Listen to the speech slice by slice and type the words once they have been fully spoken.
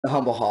The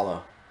Humble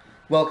Hollow.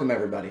 Welcome,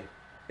 everybody.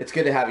 It's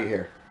good to have you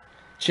here.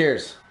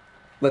 Cheers.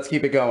 Let's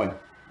keep it going.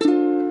 Let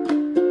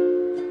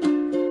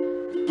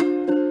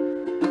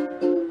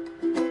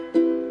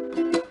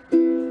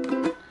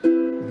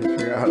me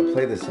figure out how to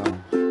play this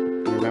song.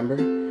 You remember?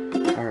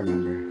 I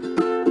remember.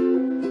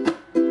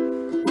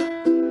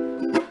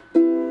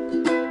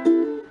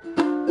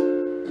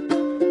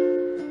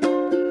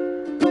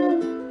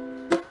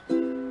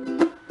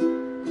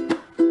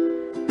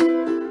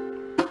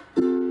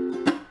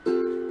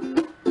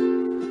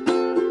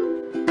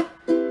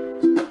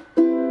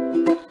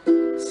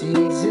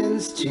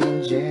 Seasons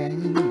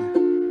changing,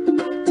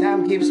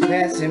 time keeps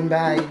passing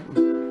by,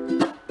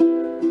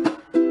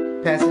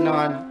 passing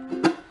on,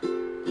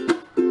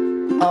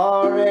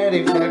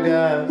 already fucked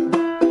up.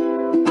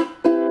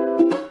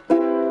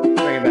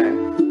 Bring it back.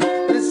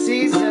 The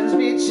seasons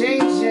be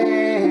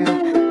changing,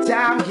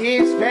 time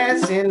keeps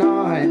passing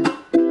on,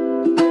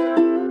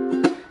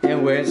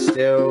 and we're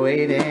still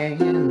waiting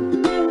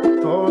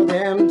for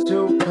them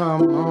to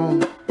come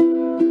home.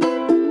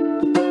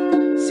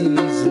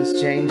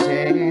 Seasons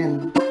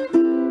changing,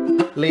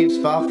 leaves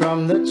fall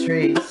from the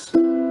trees,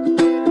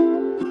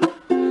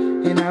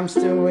 and I'm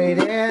still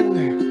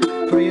waiting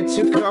for you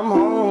to come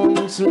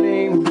home to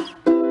me.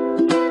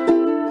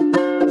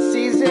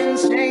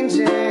 Seasons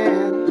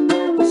changing,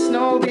 the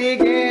snow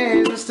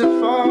begins to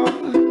fall,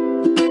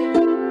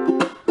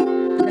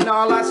 and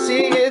all I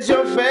see is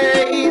your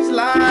face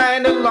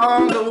lined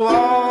along the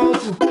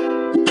walls.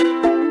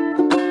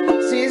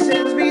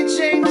 Seasons be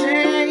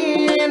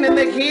changing, and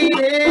the heat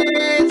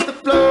is the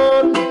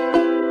floor,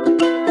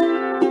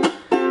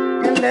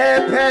 and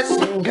that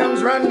passion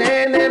comes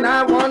running, and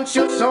I want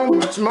you so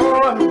much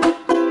more.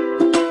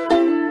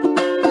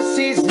 The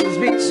seasons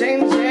be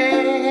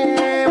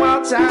changing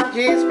while time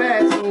keeps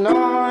passing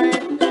on,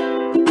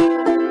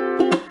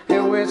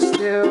 and we're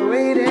still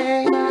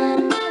waiting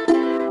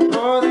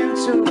for them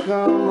to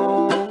come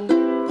home.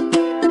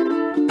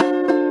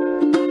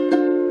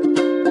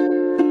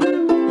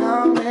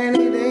 How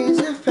many days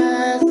have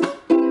passed?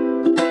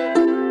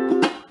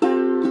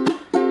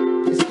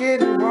 It's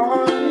getting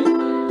hard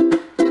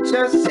to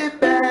just sit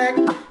back.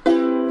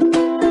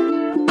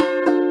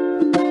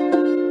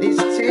 These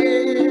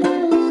tears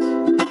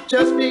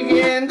just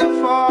begin to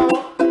fall.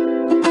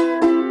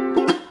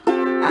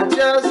 I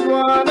just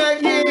wanna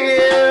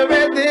hear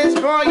at this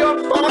point your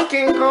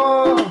fucking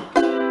call.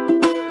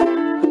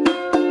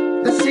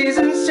 The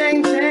seasons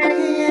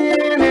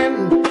changing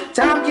and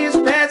time keeps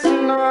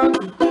passing on,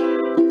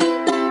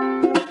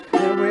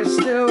 and we're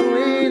still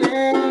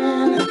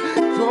waiting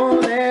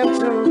for them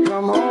to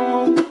come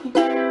home.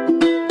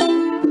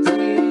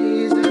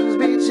 Seasons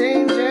be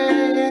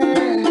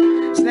changing,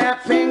 snap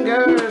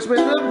fingers with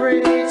a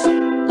breeze,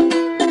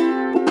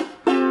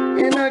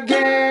 and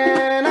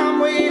again I'm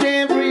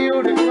waiting for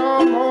you to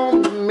come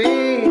home to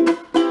me.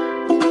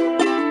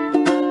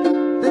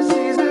 The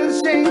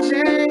seasons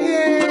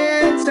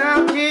changing,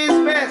 time keeps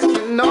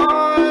passing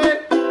on.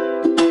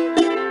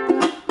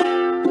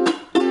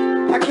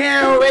 I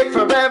can't wait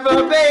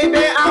forever,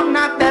 baby, I'm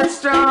not that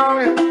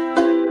strong.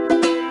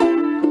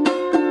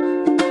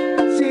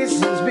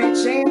 Seasons be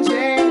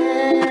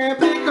changing,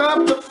 pick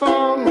up the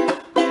phone.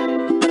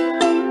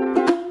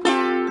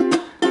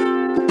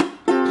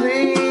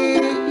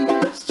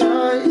 Please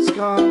just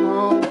come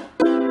home.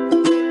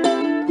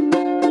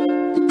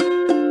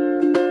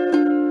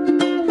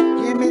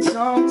 Give me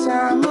some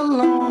time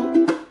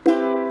alone.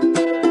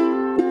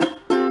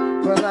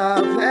 Well,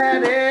 I've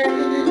had it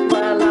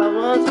while I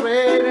was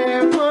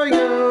waiting for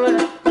you.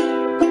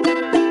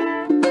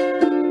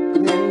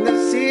 And the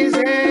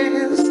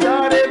seasons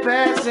started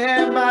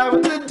passing by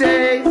with the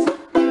days.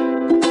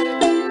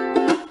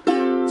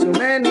 Too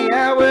many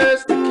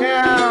hours to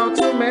count,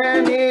 too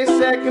many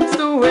seconds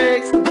to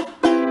waste.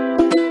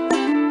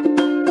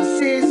 The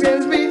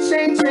seasons be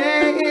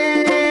changing,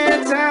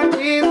 time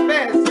keeps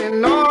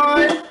passing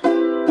on,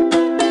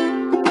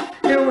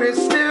 and we're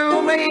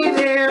still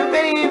waiting,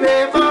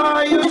 baby,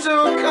 for you to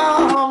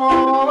come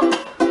home.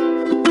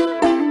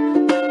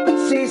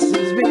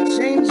 Seasons be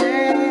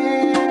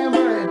changing,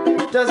 but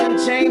it doesn't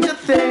change a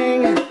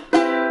thing.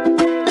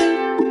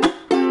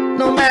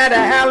 No matter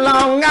how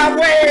long I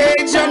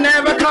wait, you're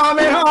never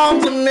coming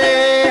home to me.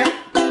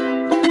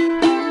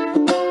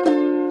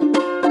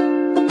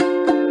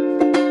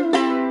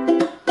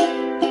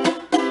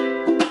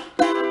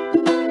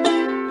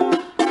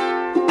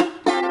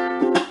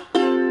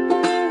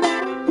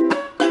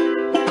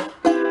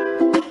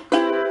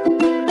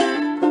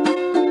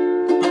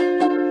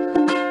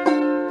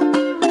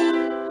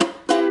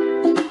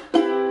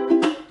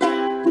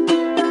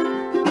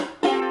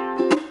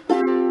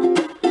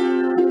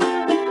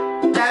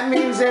 That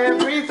means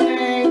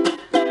everything.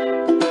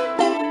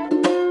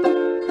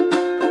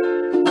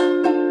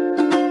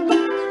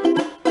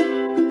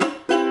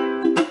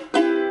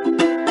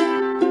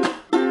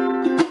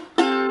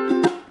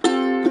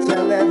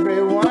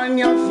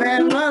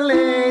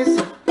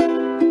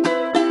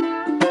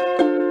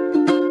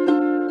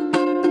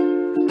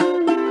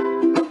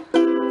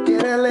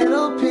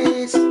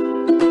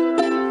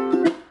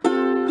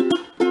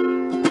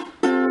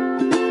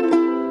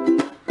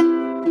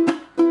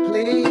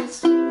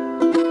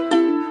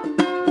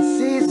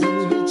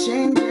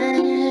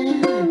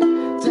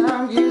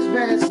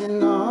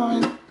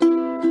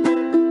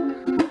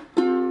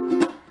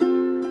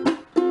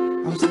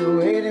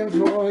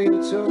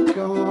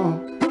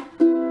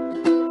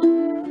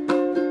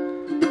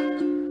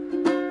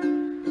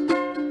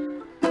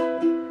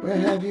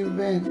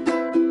 been?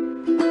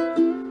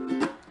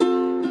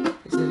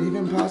 Is it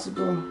even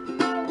possible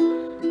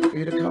for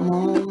you to come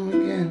home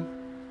again?